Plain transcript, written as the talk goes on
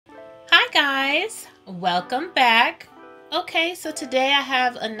Guys, welcome back. Okay, so today I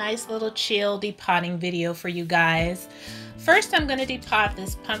have a nice little chill depotting video for you guys. First, I'm going to depot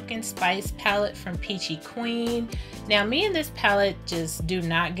this pumpkin spice palette from Peachy Queen. Now, me and this palette just do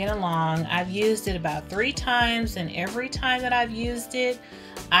not get along. I've used it about 3 times, and every time that I've used it,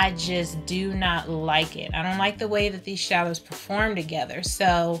 I just do not like it. I don't like the way that these shadows perform together.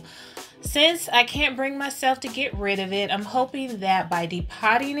 So since I can't bring myself to get rid of it, I'm hoping that by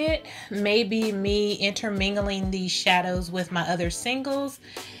depotting it, maybe me intermingling these shadows with my other singles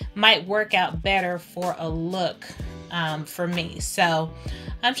might work out better for a look for me. So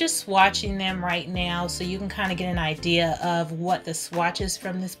I'm just swatching them right now so you can kind of get an idea of what the swatches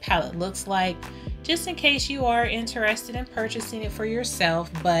from this palette looks like, just in case you are interested in purchasing it for yourself.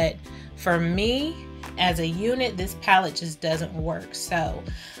 But for me, as a unit, this palette just doesn't work. So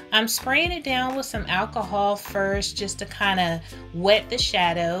I'm spraying it down with some alcohol first just to kind of wet the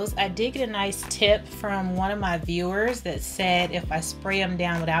shadows. I did get a nice tip from one of my viewers that said if I spray them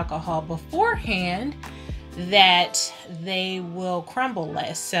down with alcohol beforehand, that they will crumble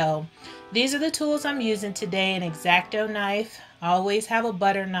less. So these are the tools I'm using today: an X-Acto knife. I always have a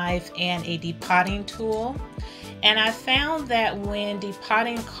butter knife and a depotting tool. And I found that when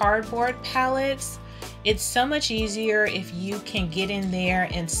depotting cardboard palettes, it's so much easier if you can get in there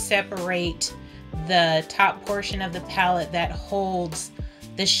and separate the top portion of the palette that holds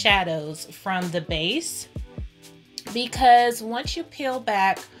the shadows from the base. Because once you peel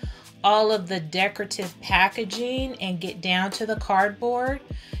back all of the decorative packaging and get down to the cardboard,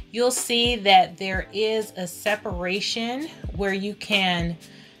 you'll see that there is a separation where you can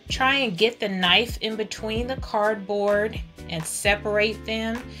try and get the knife in between the cardboard and separate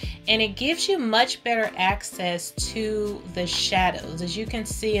them, and it gives you much better access to the shadows. As you can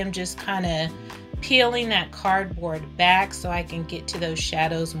see, I'm just kind of peeling that cardboard back so I can get to those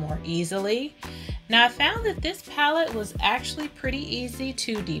shadows more easily. Now, I found that this palette was actually pretty easy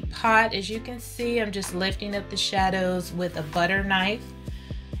to depot. As you can see, I'm just lifting up the shadows with a butter knife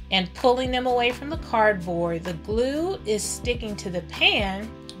and pulling them away from the cardboard. The glue is sticking to the pan,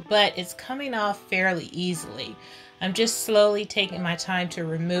 but it's coming off fairly easily. I'm just slowly taking my time to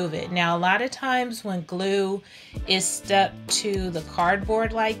remove it. Now, a lot of times when glue is stuck to the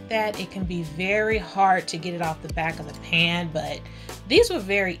cardboard like that, it can be very hard to get it off the back of the pan, but these were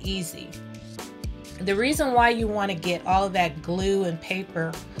very easy. The reason why you want to get all of that glue and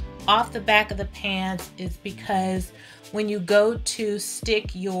paper off the back of the pans is because when you go to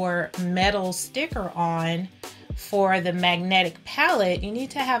stick your metal sticker on for the magnetic palette, you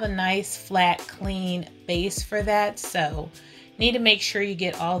need to have a nice flat clean base for that. So you need to make sure you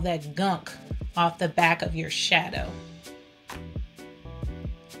get all that gunk off the back of your shadow.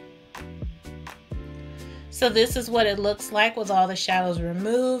 So this is what it looks like with all the shadows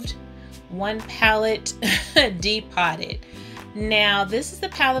removed. One palette depotted. Now, this is the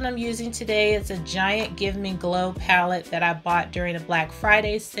palette I'm using today. It's a giant Give Me Glow palette that I bought during a Black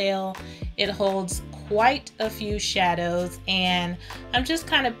Friday sale. It holds quite a few shadows, and I'm just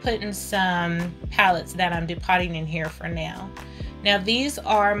kind of putting some palettes that I'm depotting in here for now. Now, these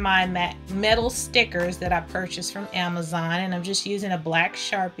are my metal stickers that I purchased from Amazon, and I'm just using a black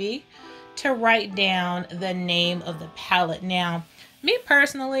Sharpie to write down the name of the palette. Now, me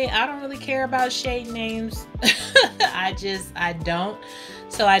personally, I don't really care about shade names. I don't.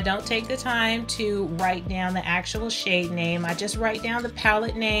 So I don't take the time to write down the actual shade name. I just write down the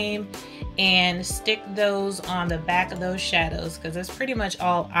palette name and stick those on the back of those shadows, because that's pretty much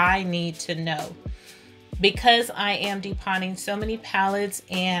all I need to know. Because I am depotting so many palettes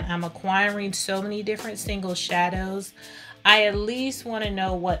and I'm acquiring so many different single shadows, I at least want to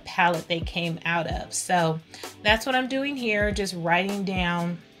know what palette they came out of. So that's what I'm doing here, just writing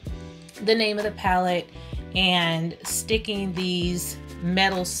down the name of the palette and sticking these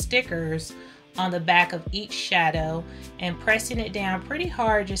metal stickers on the back of each shadow and pressing it down pretty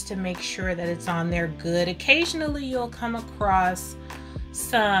hard just to make sure that it's on there good. Occasionally you'll come across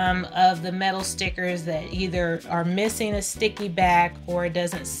some of the metal stickers that either are missing a sticky back or it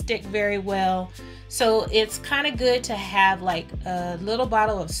doesn't stick very well. So it's kind of good to have like a little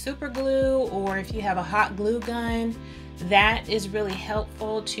bottle of super glue, or if you have a hot glue gun, that is really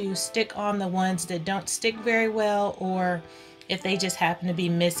helpful to stick on the ones that don't stick very well, or if they just happen to be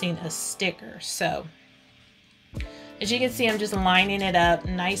missing a sticker. So as you can see, I'm just lining it up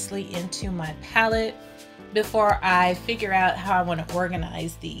nicely into my palette before I figure out how I want to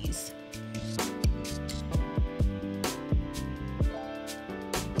organize these.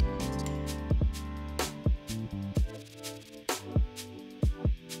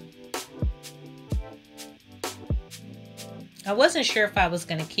 I wasn't sure if I was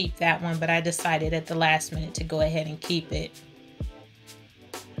going to keep that one, but I decided at the last minute to go ahead and keep it.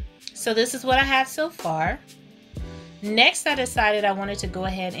 So this is what I have so far. Next, I decided I wanted to go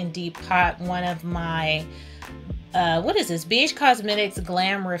ahead and depot one of my, what is this? BH Cosmetics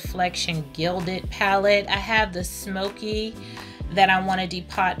Glam Reflection Gilded palette. I have the smoky that I want to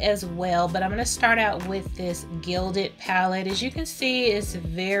depot as well, but I'm going to start out with this gilded palette. As you can see, it's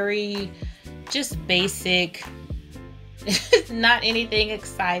very just basic, not anything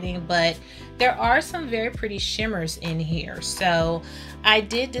exciting, but there are some very pretty shimmers in here. So I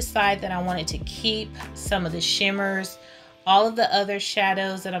did decide that I wanted to keep some of the shimmers. All of the other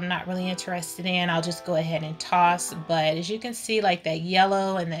shadows that I'm not really interested in, I'll just go ahead and toss. But as you can see, like that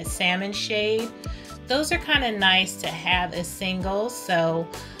yellow and that salmon shade, those are kind of nice to have as singles. So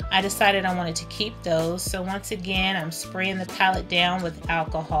I decided I wanted to keep those. So once again, I'm spraying the palette down with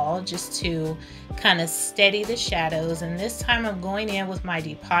alcohol just to kind of steady the shadows. And this time I'm going in with my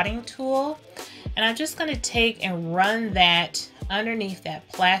depotting tool. And I'm just going to take and run that underneath that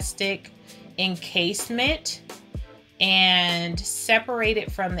plastic encasement and separate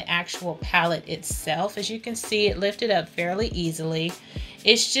it from the actual palette itself. As you can see, it lifted up fairly easily.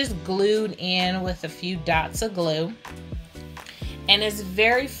 It's just glued in with a few dots of glue. And it's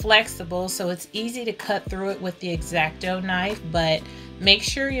very flexible, so it's easy to cut through it with the X-Acto knife, but make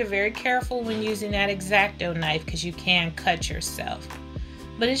sure you're very careful when using that X-Acto knife because you can cut yourself.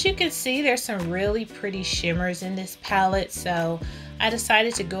 But as you can see, there's some really pretty shimmers in this palette, so I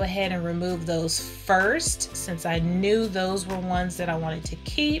decided to go ahead and remove those first since I knew those were ones that I wanted to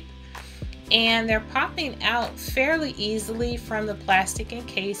keep. And they're popping out fairly easily from the plastic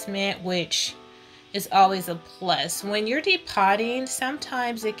encasement, which is always a plus. When you're depotting,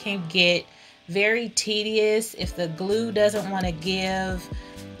 sometimes it can get very tedious if the glue doesn't want to give,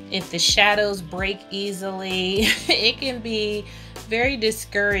 if the shadows break easily. It can be very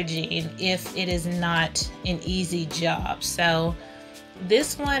discouraging if it is not an easy job. So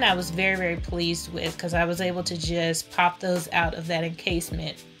this one I was very, very pleased with because I was able to just pop those out of that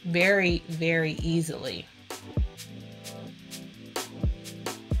encasement very, very easily.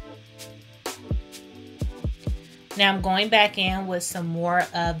 Now I'm going back in with some more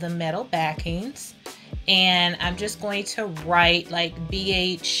of the metal backings, and I'm just going to write like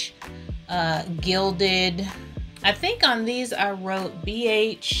BH Gilded. I think on these I wrote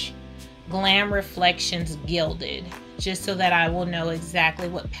BH Glam Reflections Gilded, just so that I will know exactly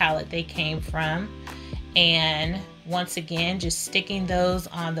what palette they came from. And once again, just sticking those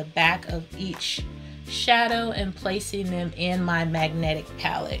on the back of each shadow and placing them in my magnetic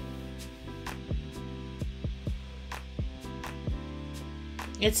palette.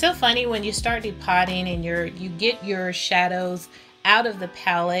 It's so funny when you start depotting and you get your shadows out of the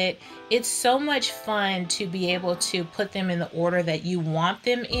palette. It's so much fun to be able to put them in the order that you want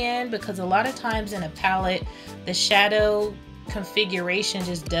them in, because a lot of times in a palette the shadow configuration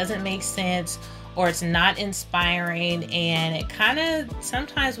just doesn't make sense, or it's not inspiring, and it kind of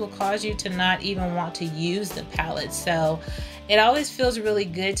sometimes will cause you to not even want to use the palette. So it always feels really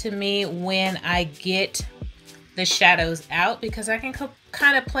good to me when I get the shadows out, because I can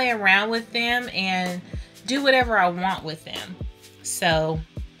kind of play around with them and do whatever I want with them. So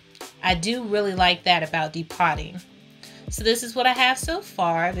I do really like that about depotting. So this is what I have so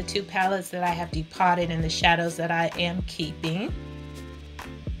far, the two palettes that I have depotted and the shadows that I am keeping.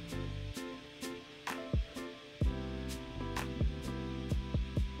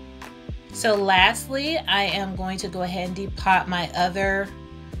 So lastly, I am going to go ahead and depot my other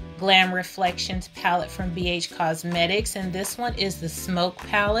Glam Reflections palette from BH Cosmetics, and this one is the Smoke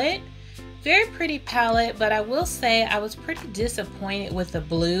palette. Very pretty palette, but I will say I was pretty disappointed with the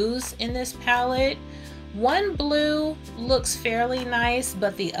blues in this palette. One blue looks fairly nice,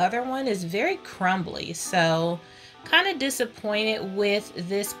 but the other one is very crumbly, so kind of disappointed with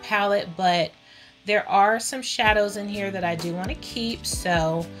this palette. But there are some shadows in here that I do want to keep,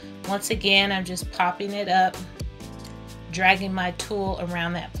 so once again I'm just popping it up, dragging my tool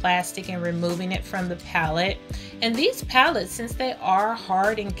around that plastic and removing it from the palette. And these palettes, since they are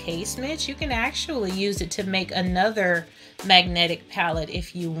hard encasements, you can actually use it to make another magnetic palette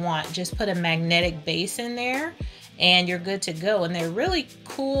if you want. Just put a magnetic base in there and you're good to go. And they're really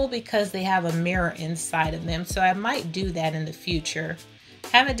cool because they have a mirror inside of them, so I might do that in the future.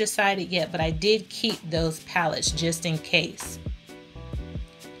 Haven't decided yet, but I did keep those palettes just in case.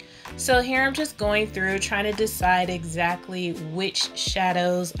 So here I'm just going through trying to decide exactly which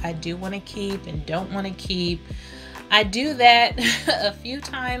shadows I do want to keep and don't want to keep. I do that a few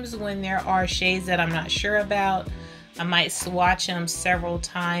times when there are shades that I'm not sure about. I might swatch them several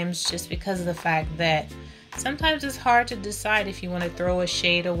times just because of the fact that Sometimes it's hard to decide if you want to throw a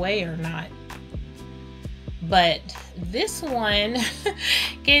shade away or not. But this one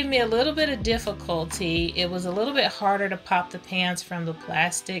gave me a little bit of difficulty. It was a little bit harder to pop the pans from the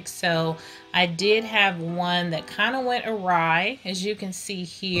plastic, so I did have one that kind of went awry, as you can see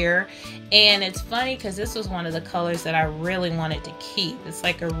here. And it's funny because this was one of the colors that I really wanted to keep. It's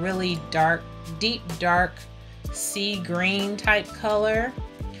like a really dark, deep dark sea green type color.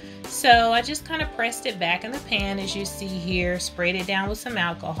 So I just kind of pressed it back in the pan, as you see here, sprayed it down with some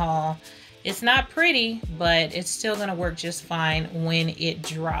alcohol. It's not pretty, but it's still going to work just fine when it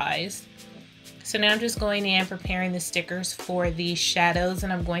dries. So now I'm just going in preparing the stickers for these shadows,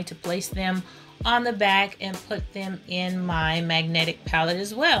 and I'm going to place them on the back and put them in my magnetic palette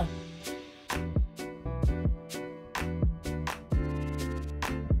as well.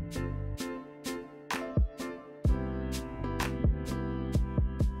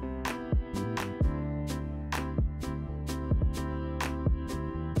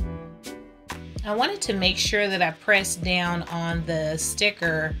 I wanted to make sure that I pressed down on the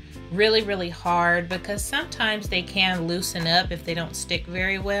sticker really hard, because sometimes they can loosen up if they don't stick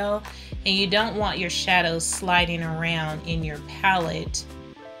very well, and you don't want your shadows sliding around in your palette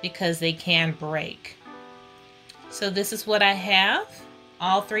because they can break. So this is what I have.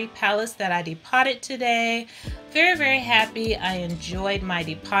 All 3 palettes that I depotted today. Very happy. I enjoyed my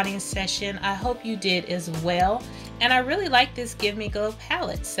depotting session. I hope you did as well. And I really like this Give Me Glow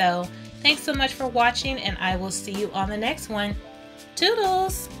palette. So thanks so much for watching, and I will see you on the next one.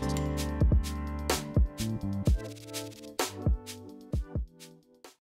 Toodles!